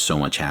because there's so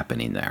much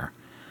happening there.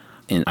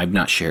 And I've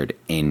not shared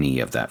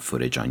any of that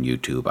footage on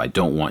YouTube. I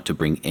don't want to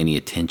bring any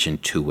attention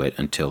to it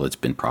until it's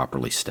been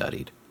properly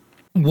studied.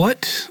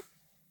 What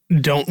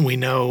don't we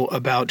know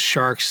about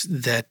sharks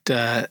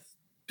that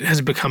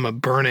has become a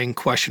burning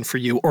question for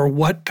you? Or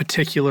what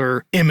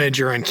particular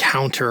image or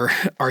encounter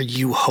are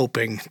you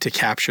hoping to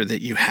capture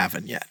that you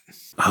haven't yet?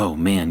 Oh,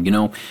 man.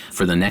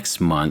 For the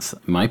next month,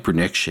 my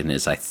prediction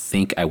is I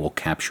think I will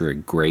capture a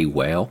gray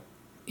whale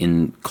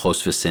in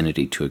close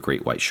vicinity to a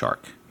great white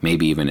shark,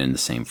 maybe even in the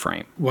same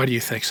frame. Why do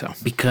you think so?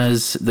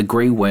 Because the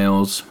gray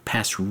whales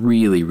pass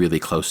really, really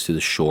close to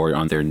the shore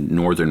on their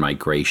northern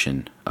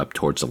migration up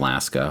towards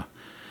Alaska.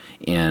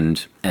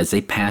 And as they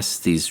pass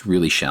these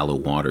really shallow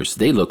waters,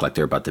 they look like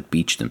they're about to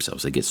beach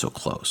themselves. They get so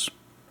close.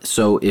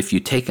 So if you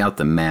take out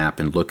the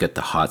map and look at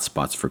the hot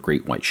spots for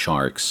great white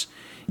sharks,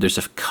 there's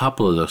a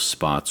couple of those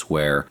spots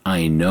where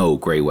I know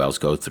gray whales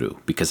go through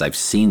because I've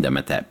seen them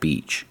at that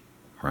beach,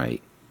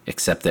 right?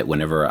 Except that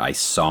whenever I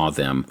saw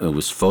them, it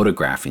was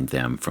photographing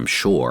them from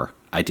shore,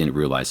 I didn't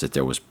realize that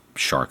there was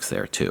sharks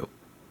there too.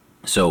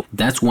 So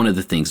that's one of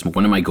the things.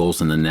 One of my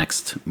goals in the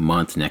next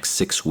month, next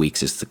 6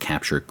 weeks, is to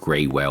capture a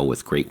gray whale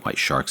with great white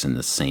sharks in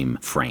the same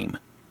frame.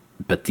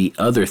 But the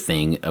other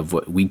thing of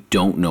what we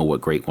don't know what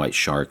great white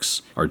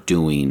sharks are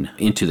doing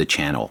into the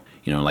channel.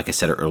 Like I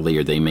said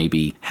earlier, they may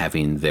be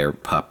having their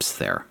pups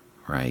there,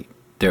 right?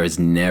 There has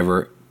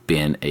never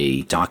been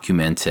a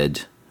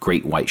documented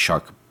great white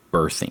shark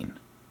birthing,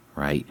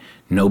 right?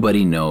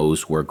 Nobody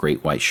knows where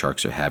great white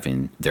sharks are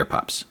having their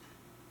pups.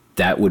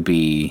 That would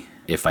be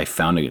if I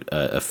found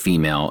a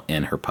female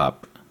and her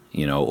pup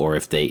or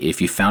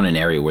if you found an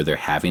area where they're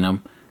having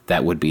them,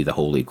 that would be the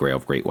holy grail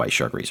of great white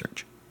shark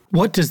research.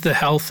 What does the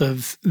health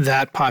of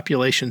that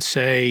population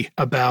say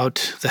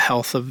about the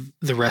health of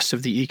the rest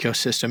of the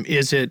ecosystem?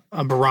 Is it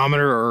a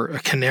barometer or a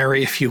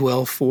canary, if you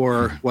will,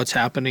 for what's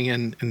happening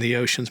in the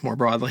oceans more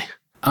broadly?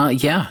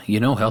 Yeah,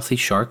 healthy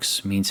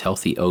sharks means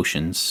healthy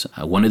oceans.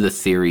 One of the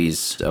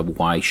theories of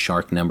why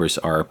shark numbers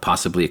are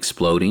possibly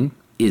exploding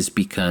is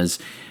because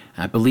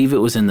I believe it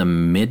was in the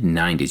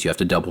mid-90s, you have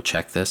to double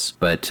check this,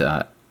 but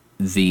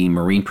the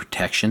Marine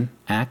Protection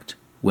Act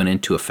went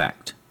into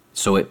effect.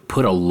 So it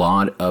put a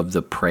lot of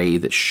the prey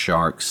that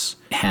sharks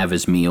have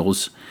as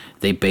meals,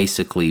 they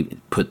basically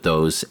put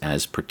those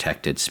as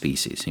protected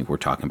species. We're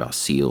talking about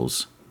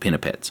seals,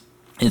 pinnipeds.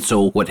 And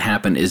so what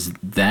happened is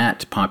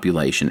that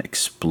population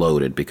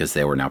exploded because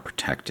they were now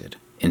protected.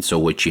 And so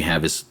what you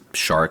have is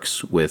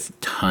sharks with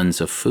tons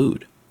of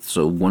food.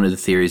 So one of the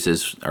theories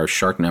is our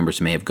shark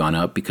numbers may have gone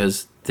up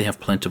because they have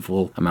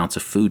plentiful amounts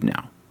of food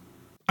now.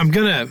 I'm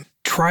going to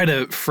try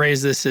to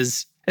phrase this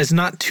as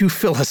not too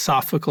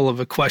philosophical of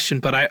a question,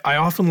 but I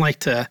often like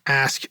to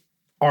ask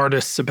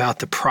artists about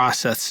the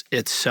process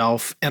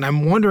itself. And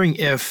I'm wondering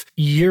if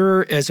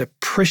you're as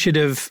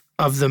appreciative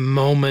of the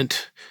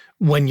moment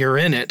when you're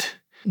in it,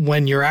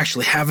 when you're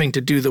actually having to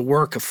do the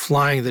work of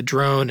flying the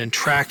drone and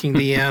tracking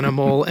the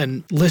animal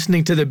and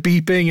listening to the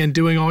beeping and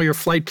doing all your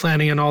flight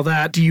planning and all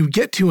that. Do you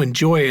get to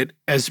enjoy it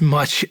as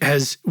much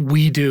as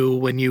we do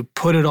when you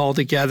put it all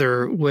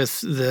together with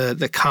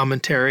the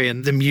commentary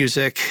and the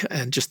music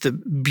and just the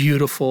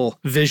beautiful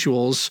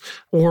visuals?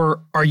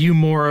 Or are you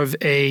more of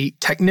a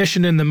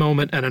technician in the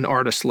moment and an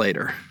artist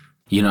later?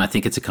 I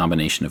think it's a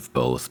combination of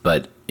both.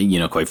 But,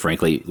 quite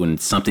frankly, when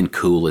something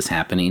cool is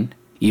happening,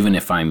 even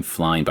if I'm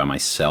flying by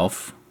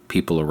myself,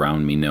 people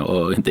around me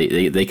know,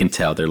 they can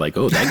tell. They're like,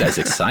 oh, that guy's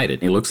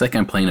excited. It looks like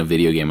I'm playing a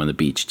video game on the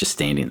beach, just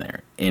standing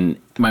there.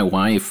 And my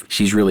wife,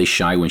 she's really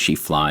shy when she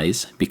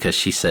flies because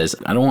she says,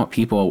 I don't want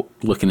people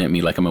looking at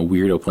me like I'm a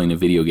weirdo playing a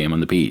video game on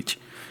the beach.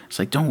 It's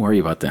like, don't worry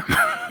about them.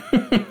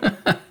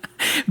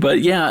 But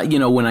yeah,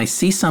 when I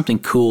see something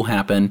cool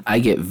happen, I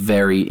get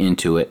very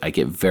into it. I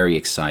get very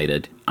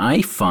excited.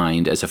 I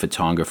find as a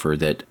photographer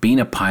that being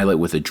a pilot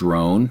with a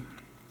drone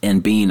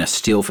and being a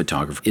still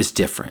photographer is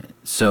different.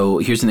 So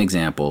here's an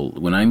example.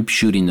 When I'm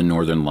shooting the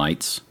Northern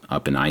Lights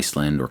up in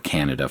Iceland or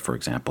Canada, for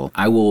example,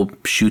 I will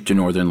shoot the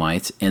Northern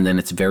Lights, and then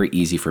it's very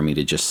easy for me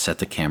to just set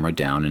the camera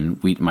down.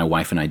 And my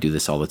wife and I do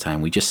this all the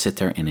time. We just sit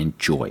there and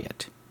enjoy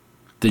it.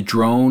 The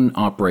drone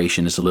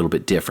operation is a little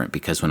bit different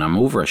because when I'm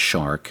over a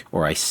shark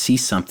or I see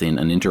something,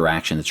 an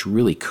interaction that's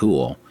really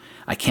cool,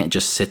 I can't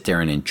just sit there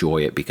and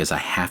enjoy it because I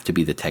have to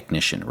be the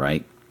technician,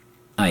 right?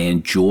 I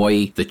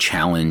enjoy the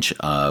challenge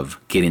of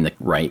getting the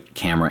right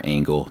camera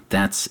angle.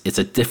 It's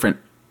a different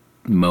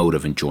mode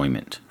of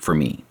enjoyment for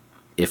me.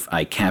 If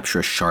I capture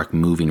a shark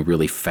moving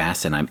really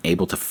fast and I'm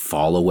able to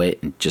follow it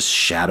and just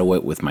shadow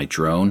it with my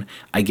drone,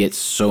 I get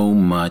so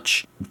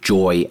much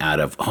joy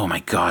out of, oh my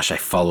gosh, I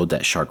followed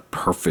that shark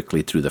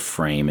perfectly through the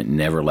frame. It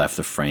never left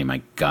the frame.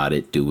 I got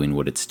it doing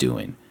what it's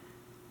doing.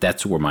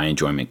 That's where my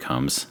enjoyment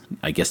comes,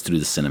 I guess, through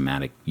the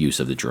cinematic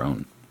use of the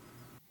drone.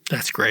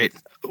 That's great.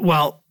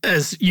 Well,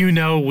 as you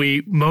know,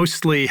 we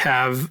mostly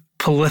have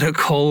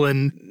political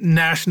and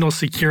national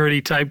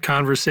security type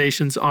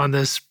conversations on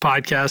this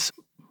podcast,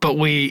 but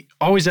we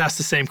always ask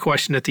the same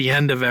question at the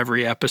end of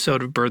every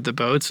episode of Bird the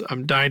Boats.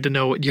 I'm dying to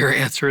know what your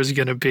answer is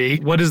going to be.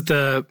 What is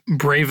the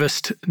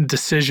bravest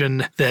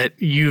decision that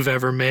you've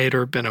ever made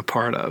or been a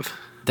part of?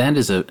 That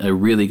is a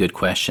really good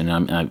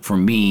question. For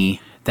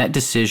me, that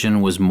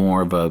decision was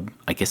more of a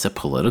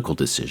political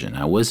decision.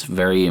 I was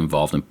very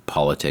involved in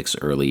politics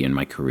early in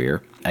my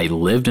career. I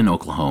lived in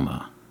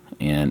Oklahoma,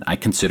 and I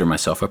consider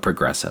myself a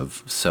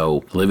progressive.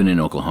 So living in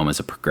Oklahoma as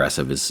a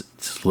progressive is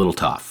a little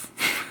tough.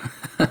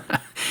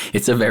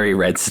 It's a very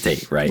red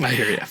state, right? I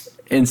hear you.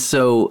 And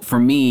so for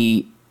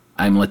me,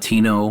 I'm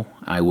Latino.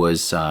 I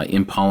was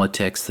in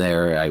politics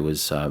there. I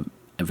was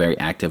very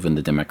active in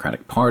the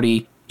Democratic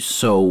Party.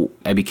 So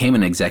I became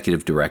an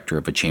executive director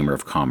of a chamber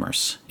of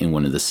commerce in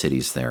one of the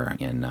cities there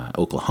in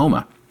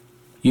Oklahoma.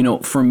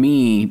 For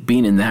me,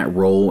 being in that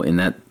role, in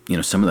that,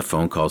 some of the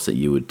phone calls that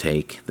you would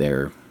take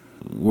there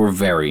were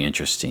very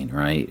interesting,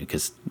 right?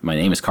 Because my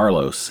name is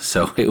Carlos.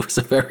 So it was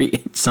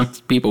some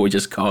people would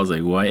just call,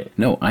 like, what?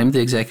 No, I'm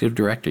the executive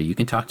director. You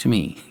can talk to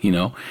me,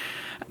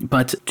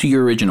 But to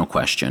your original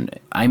question,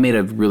 I made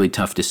a really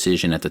tough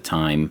decision at the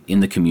time in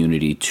the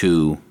community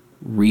to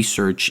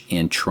research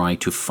and try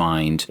to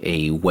find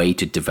a way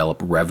to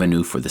develop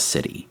revenue for the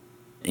city.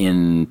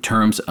 In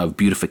terms of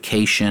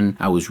beautification,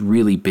 I was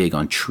really big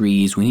on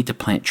trees. We need to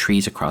plant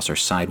trees across our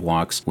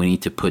sidewalks. We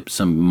need to put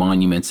some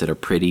monuments that are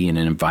pretty and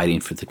inviting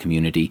for the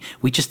community.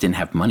 We just didn't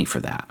have money for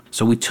that.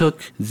 So we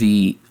took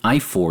the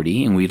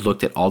I-40 and we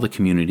looked at all the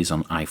communities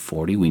on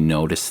I-40. We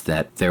noticed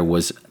that there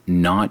was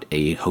not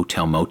a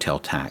hotel-motel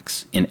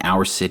tax in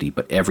our city,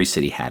 but every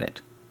city had it.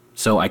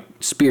 So I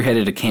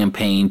spearheaded a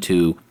campaign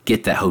to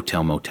get that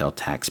hotel-motel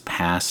tax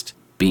passed.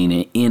 Being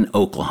in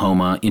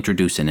Oklahoma,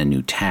 introducing a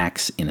new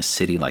tax in a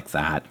city like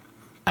that,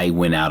 I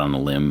went out on a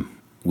limb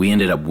We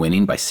ended up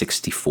winning by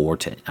 64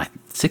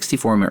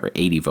 or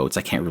 80 votes.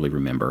 I can't really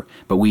remember.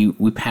 But we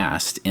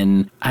passed,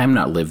 and I have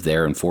not lived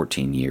there in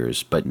 14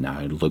 years. But now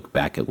I look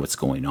back at what's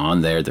going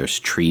on there. There's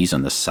trees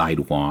on the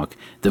sidewalk.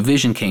 The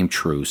vision came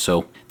true.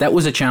 So that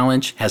was a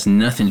challenge. Has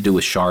nothing to do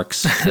with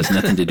sharks. Has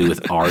nothing to do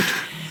with art.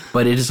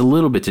 But it is a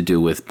little bit to do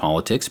with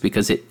politics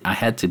because I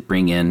had to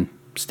bring in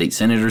state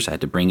senators. I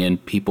had to bring in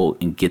people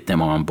and get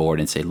them on board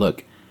and say,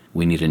 look,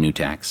 we need a new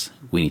tax.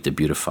 We need to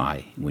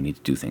beautify. We need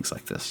to do things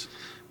like this.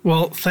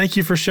 Well, thank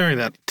you for sharing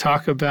that.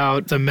 Talk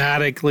about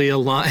thematically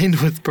aligned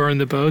with Burn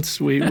the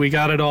Boats. We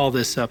got it all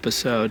this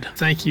episode.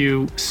 Thank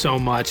you so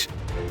much.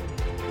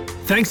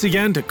 Thanks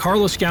again to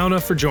Carlos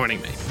Gauna for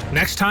joining me.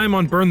 Next time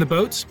on Burn the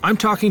Boats, I'm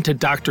talking to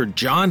Dr.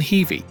 John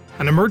Heavey,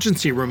 an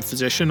emergency room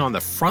physician on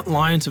the front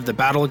lines of the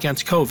battle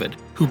against COVID,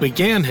 who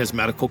began his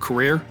medical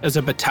career as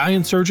a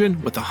battalion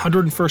surgeon with the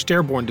 101st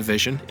Airborne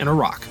Division in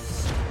Iraq.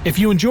 If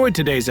you enjoyed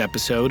today's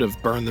episode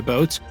of Burn the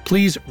Boats,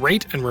 please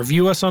rate and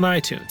review us on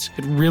iTunes.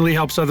 It really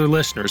helps other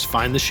listeners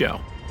find the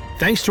show.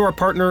 Thanks to our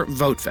partner,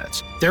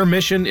 VoteVets. Their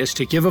mission is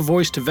to give a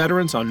voice to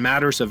veterans on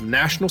matters of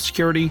national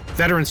security,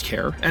 veterans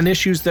care, and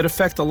issues that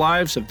affect the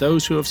lives of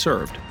those who have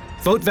served.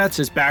 VoteVets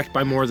is backed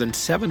by more than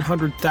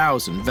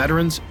 700,000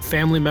 veterans,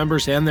 family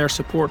members, and their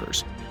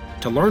supporters.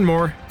 To learn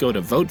more, go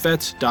to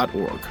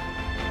votevets.org.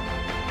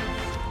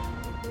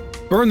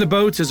 Burn the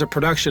Boats is a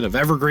production of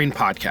Evergreen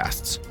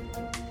Podcasts.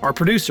 Our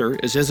producer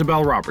is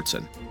Isabel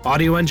Robertson.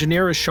 Audio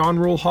engineer is Sean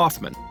Rule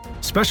Hoffman.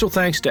 Special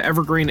thanks to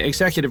Evergreen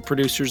executive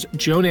producers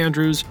Joan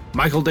Andrews,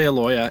 Michael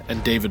DeAloia,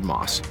 and David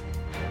Moss.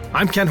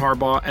 I'm Ken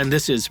Harbaugh, and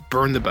this is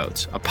Burn the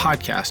Boats, a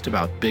podcast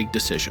about big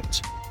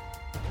decisions.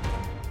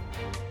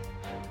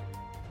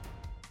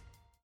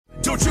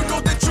 Don't you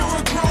know that you're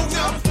a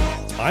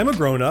grown-up? I'm a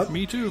grown-up.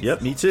 Me too.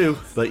 Yep, me too.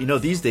 But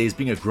these days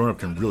being a grown-up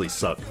can really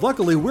suck.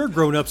 Luckily, we're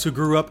grown-ups who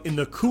grew up in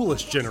the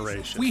coolest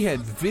generation. We had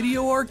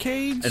video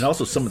arcades. And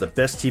also some of the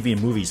best TV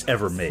and movies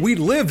ever made. We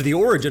lived the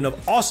origin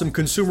of awesome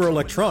consumer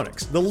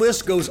electronics. The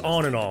list goes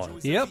on and on.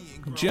 Yep,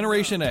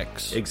 Generation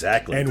X.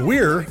 Exactly. And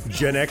we're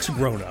Gen X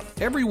grown-up.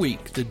 Every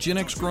week, the Gen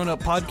X Grown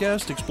Up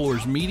podcast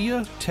explores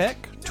media,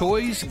 tech,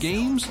 toys,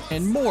 games,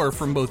 and more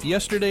from both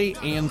yesterday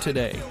and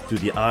today. Through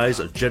the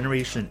eyes of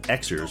Generation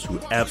Xers who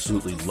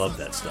absolutely love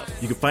that stuff.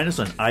 You can find us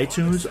on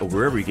iTunes or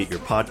wherever you get your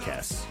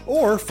podcasts.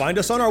 Or find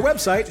us on our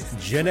website,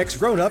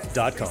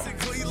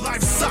 genxgrownup.com.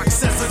 Life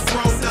sucks as a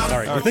grown-up. All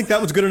right, you think that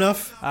was good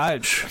enough? I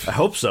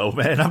hope so,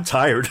 man. I'm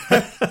tired.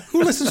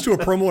 Who listens to a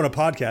promo on a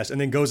podcast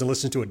and then goes and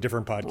listens to a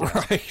different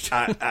podcast?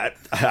 Right.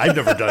 I've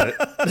never done it.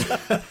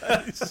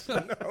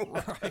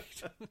 No. Right.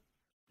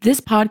 This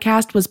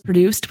podcast was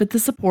produced with the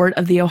support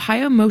of the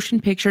Ohio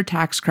Motion Picture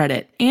Tax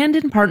Credit and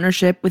in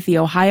partnership with the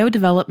Ohio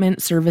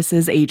Development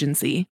Services Agency.